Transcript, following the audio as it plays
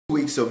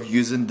Weeks of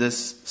using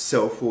this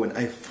cell phone,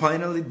 I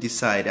finally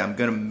decided I'm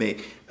gonna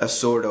make a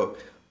sort of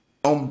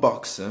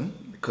unboxing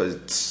because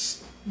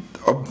it's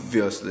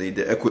obviously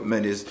the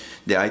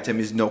item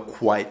is not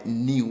quite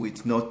new,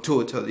 it's not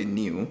totally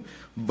new,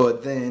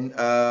 but then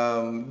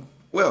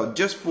well,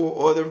 just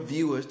for other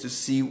viewers to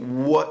see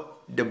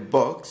what the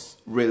box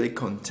really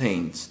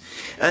contains,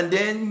 and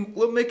then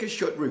we'll make a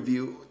short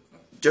review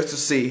just to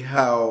see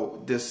how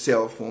this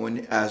cell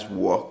phone has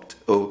worked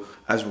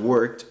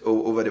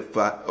over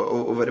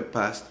the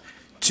past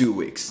 2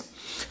 weeks.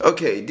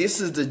 Okay,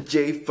 this is the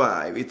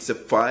J5. It's a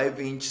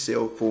 5-inch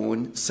cell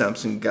phone,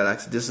 Samsung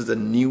Galaxy. This is a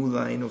new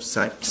line of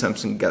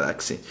Samsung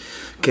Galaxy.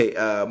 Okay,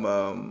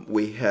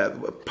 we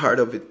have part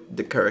of it,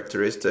 the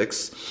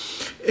characteristics.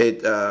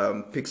 It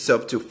picks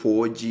up to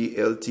 4G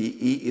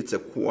LTE. It's a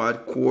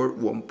quad-core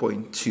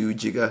 1.2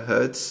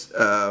 gigahertz.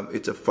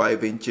 It's a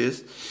 5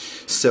 inches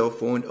cell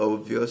phone,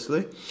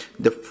 obviously.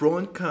 The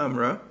front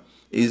camera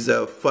is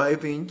a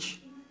 5-inch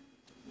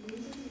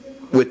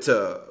with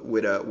a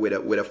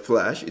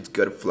flash. It's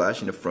got a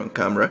flash in the front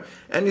camera,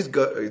 and it's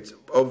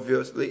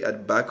obviously at the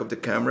back of the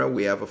camera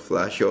we have a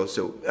flash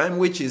also, and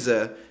which is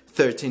a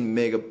 13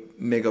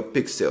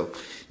 megapixel.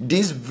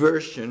 This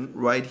version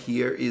right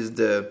here is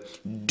the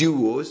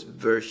Duos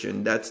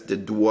version. That's the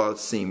dual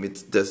SIM.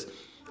 It's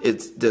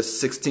the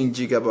 16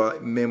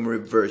 gigabyte memory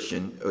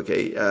version.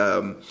 Okay.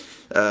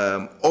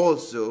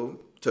 Also,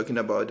 talking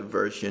about the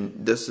version,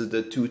 this is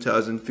the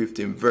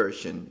 2015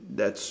 version.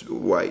 That's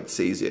why it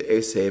says here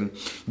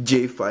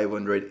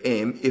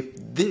SSJ500M. If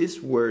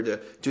this were the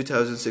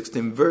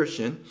 2016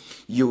 version,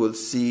 you will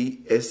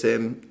see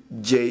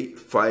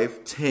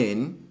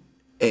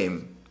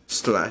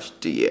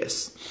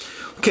SSJ510M/DS.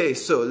 Okay,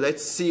 so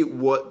let's see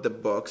what the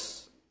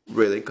box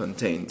really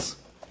contains.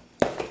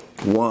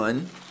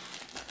 One,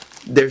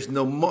 there's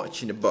not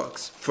much in the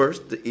box.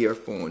 First, the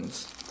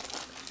earphones.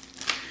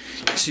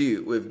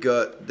 Two, we've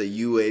got the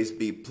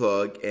USB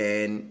plug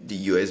and the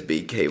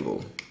USB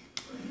cable.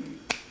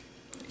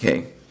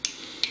 Okay.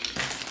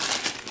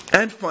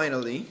 And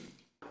finally,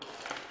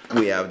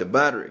 we have the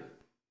battery.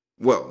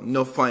 Well,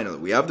 no, finally,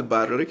 we have the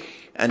battery,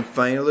 and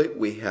finally,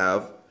 we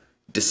have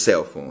the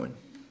cell phone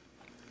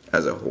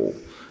as a whole.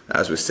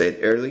 As we said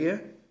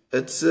earlier,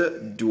 it's a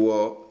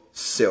dual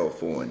cell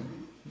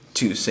phone,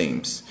 2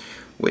 SIMs.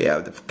 We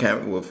have the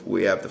camera,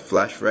 we have the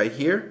flash right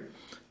here,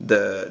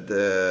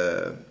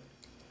 the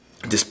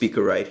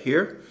speaker right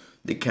here,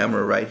 the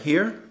camera right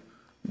here.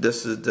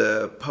 This is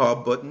the power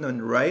button on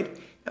the right,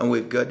 and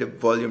we've got the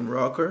volume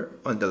rocker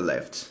on the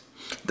left.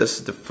 This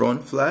is the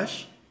front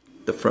flash,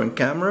 the front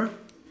camera,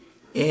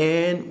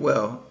 and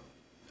well,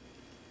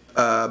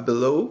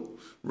 below,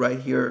 right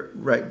here,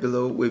 right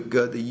below, we've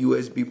got the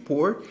USB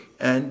port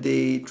and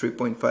the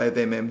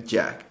 3.5mm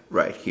jack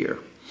right here.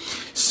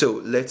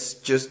 So let's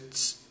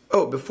just,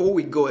 oh, before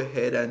we go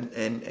ahead and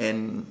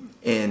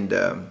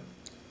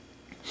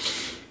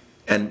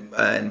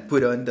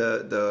put on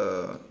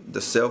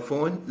the cell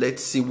phone,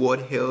 let's see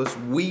what else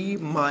we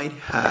might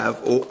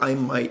have, or I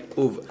might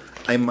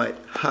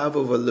have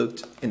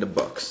overlooked in the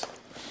box.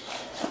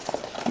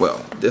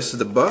 Well, this is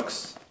the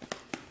box.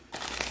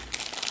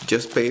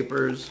 Just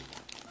papers.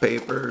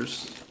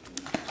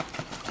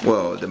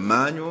 Well, the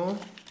manual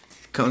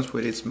comes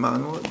with its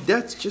manual.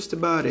 That's just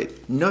about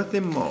it.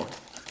 Nothing more.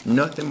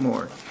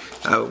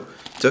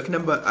 Talking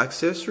about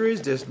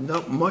accessories, there's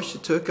not much to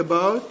talk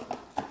about.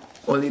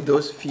 Only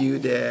those few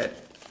that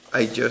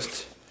I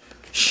just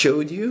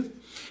showed you.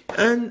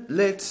 And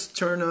let's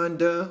turn on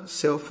the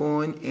cell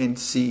phone and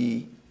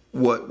see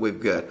what we've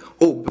got.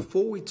 Oh,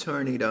 before we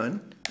turn it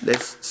on,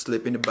 let's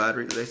slip in the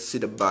battery. Let's see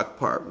the back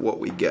part, what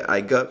we get. I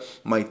got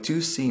my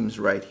 2 SIMs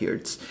right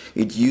here.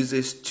 It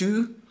uses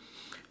 2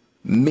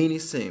 mini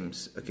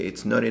SIMs. Okay,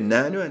 it's not a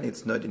nano and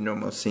it's not a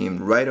normal SIM.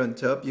 Right on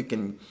top, you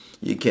can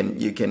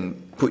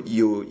put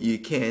your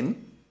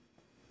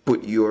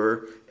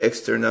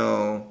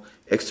external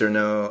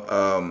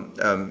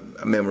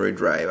memory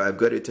drive. I've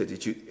got a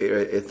 32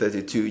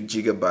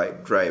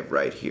 gigabyte drive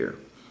right here.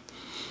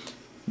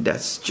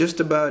 That's just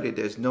about it.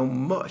 There's no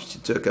much to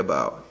talk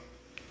about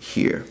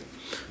here.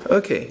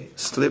 Okay,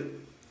 slip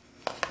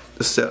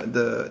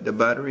the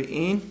battery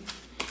in,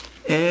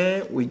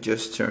 and we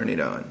just turn it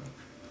on.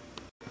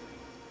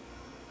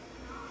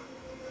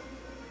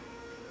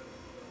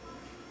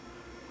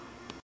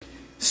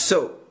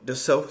 So the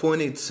cell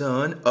phone is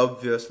on.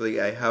 Obviously,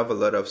 I have a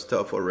lot of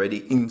stuff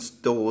already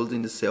installed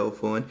in the cell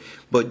phone,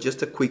 but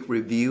just a quick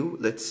review.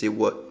 Let's see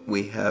what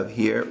we have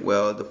here.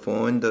 Well, the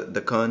phone,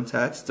 the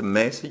contacts, the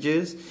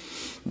messages,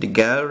 the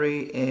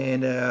gallery,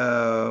 and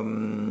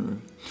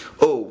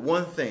oh,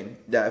 one thing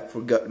that I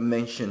forgot to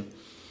mention.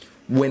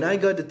 When I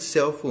got the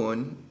cell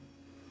phone,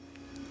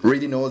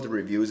 reading all the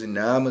reviews in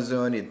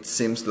Amazon, it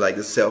seems like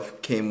the cell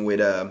came with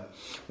a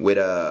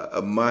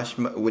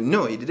marshmallow.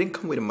 No, it didn't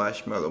come with a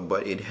marshmallow,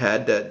 but it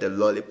had the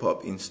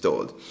lollipop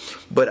installed.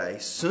 But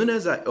as soon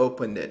as I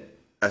opened it,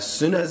 as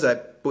soon as I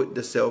put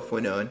the cell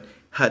phone on,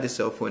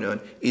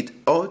 it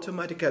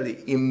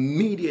automatically,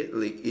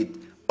 immediately, it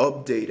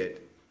updated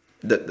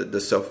the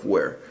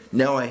software.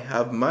 Now I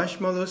have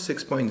Marshmallow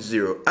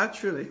 6.0.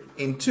 Actually,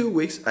 in 2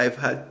 weeks, I've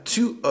had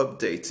 2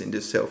 updates in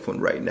this cell phone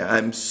right now.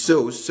 I'm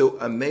so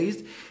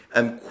amazed.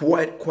 I'm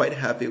quite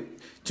happy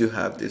to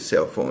have this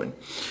cell phone.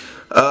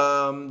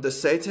 The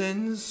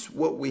settings,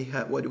 what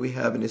do we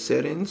have in the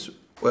settings?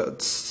 Well,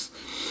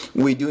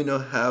 we do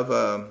not have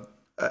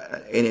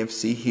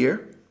NFC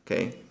here.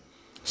 Okay.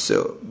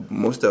 So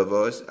most of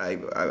us,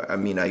 I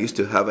mean, I used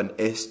to have an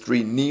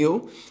S3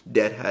 Neo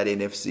that had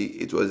NFC.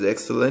 It was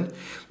excellent,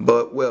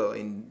 but well,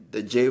 in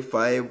the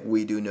J5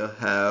 we do not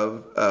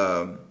have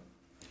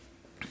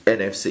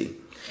NFC,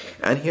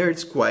 and here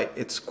it's quite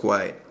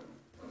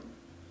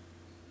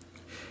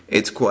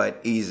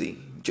easy.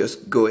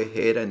 Just go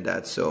ahead and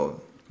that's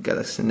all.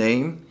 Galaxy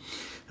name,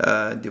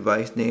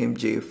 device name,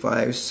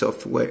 J5,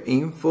 software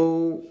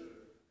info,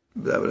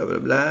 blah blah blah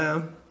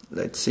blah.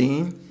 Let's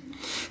see.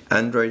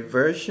 Android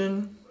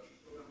version,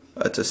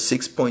 it's a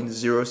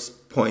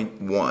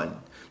 6.0.1.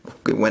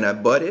 Okay, when I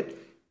bought it,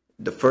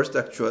 the first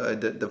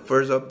the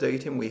first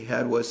updating we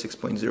had was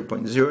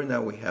 6.0.0.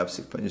 Now we have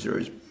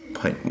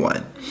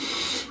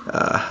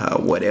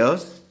 6.0.1. What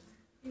else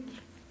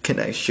can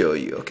I show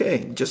you?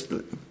 Okay, just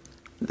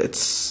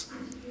let's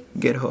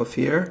get off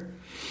here.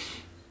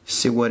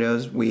 See what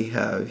else we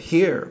have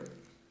here.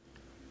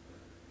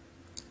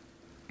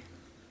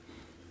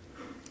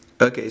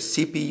 Okay,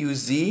 CPU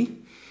Z.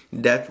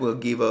 That will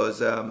give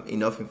us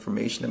enough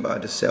information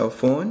about the cell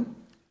phone.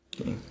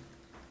 Okay.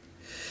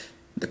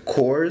 The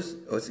cores,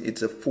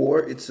 it's a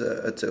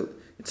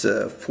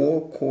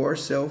 4-core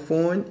cell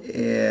phone.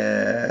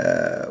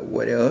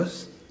 What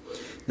else?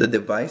 The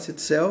device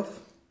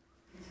itself.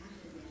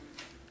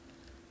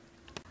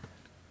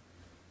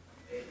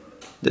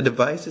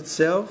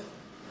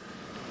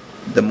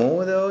 The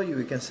model,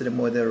 you can see the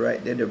model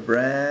right there, the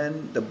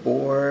brand, the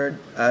board,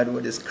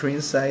 with the screen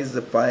size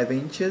of 5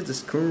 inches, the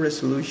screen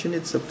resolution,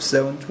 it's of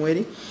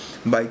 720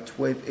 by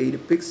 1280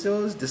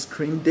 pixels, the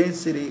screen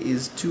density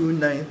is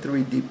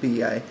 293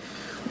 dpi,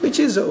 which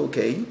is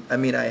okay. I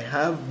mean, I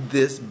have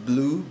this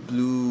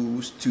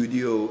Blue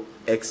Studio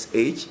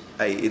XH,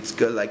 it's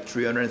got like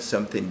 300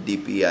 something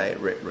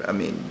dpi, I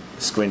mean,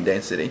 screen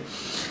density,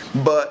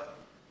 but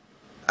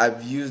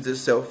I've used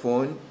this cell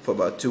phone for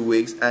about 2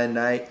 weeks and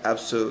I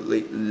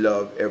absolutely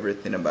love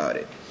everything about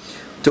it.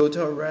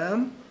 Total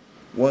RAM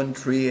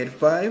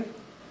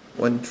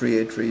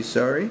 1383,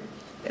 sorry,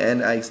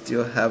 and I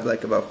still have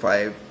like about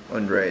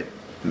 500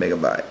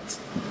 megabytes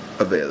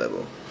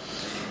available.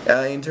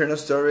 Internal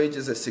storage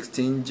is a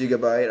 16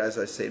 gigabyte, as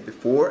I said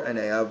before, and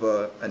I have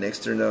an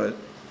external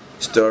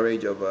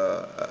storage of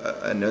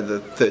another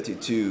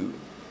 32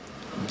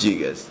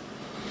 gigas.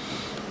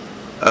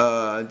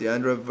 The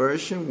Android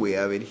version, we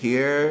have it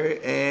here,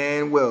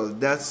 and well,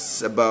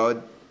 that's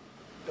about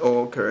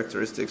all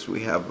characteristics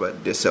we have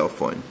about the cell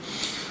phone.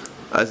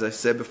 As I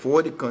said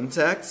before, the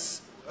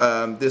contacts,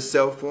 this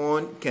cell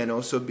phone can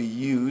also be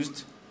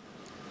used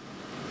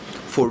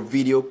for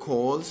video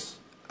calls,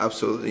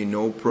 absolutely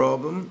no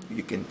problem.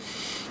 You can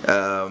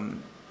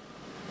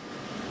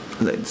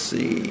let's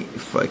see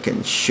if I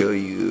can show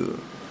you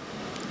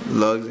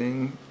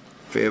logging,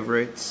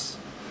 favorites,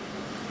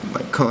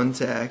 my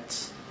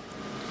contacts,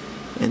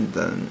 and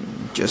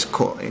then just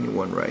call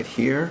anyone right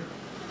here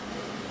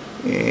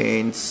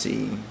and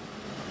see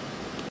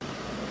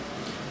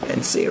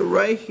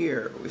right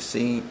here we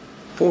see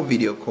 4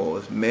 video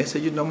calls,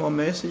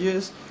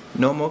 messages,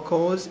 normal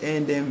calls,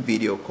 and then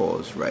video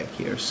calls right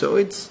here. So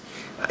it's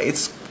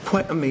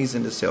quite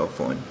amazing, the cell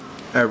phone.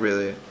 I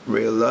really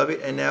love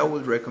it, and I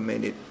would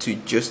recommend it to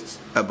just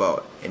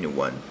about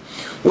anyone.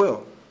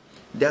 Well,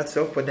 that's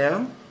all for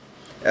now.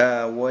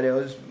 What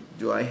else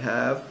do I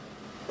have,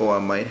 or I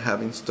might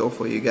have in store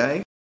for you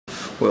guys?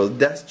 Well,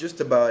 that's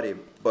just about it.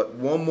 But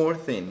one more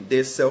thing,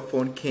 this cell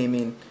phone came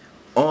in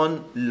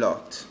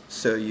unlocked,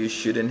 so you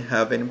shouldn't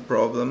have any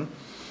problem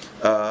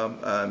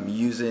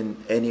using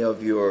any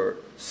of your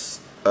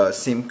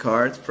SIM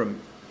cards from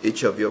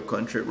each of your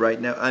country.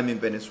 Right now I'm in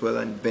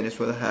Venezuela, and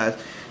Venezuela has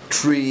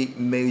 3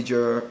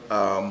 major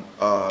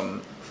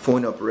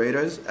phone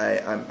operators.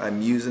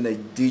 I'm using a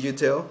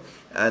Digital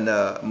and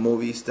a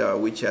Movistar,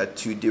 which are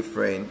 2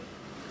 different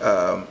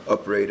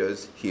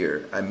operators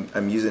here.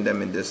 I'm using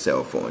them in this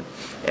cell phone,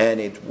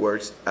 and it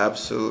works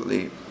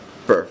absolutely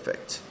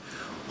perfect.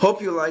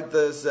 Hope you like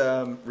this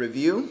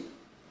review,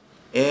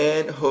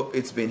 and hope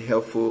it's been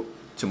helpful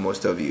to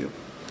most of you.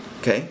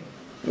 Okay,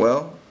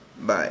 well,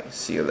 bye,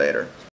 see you later.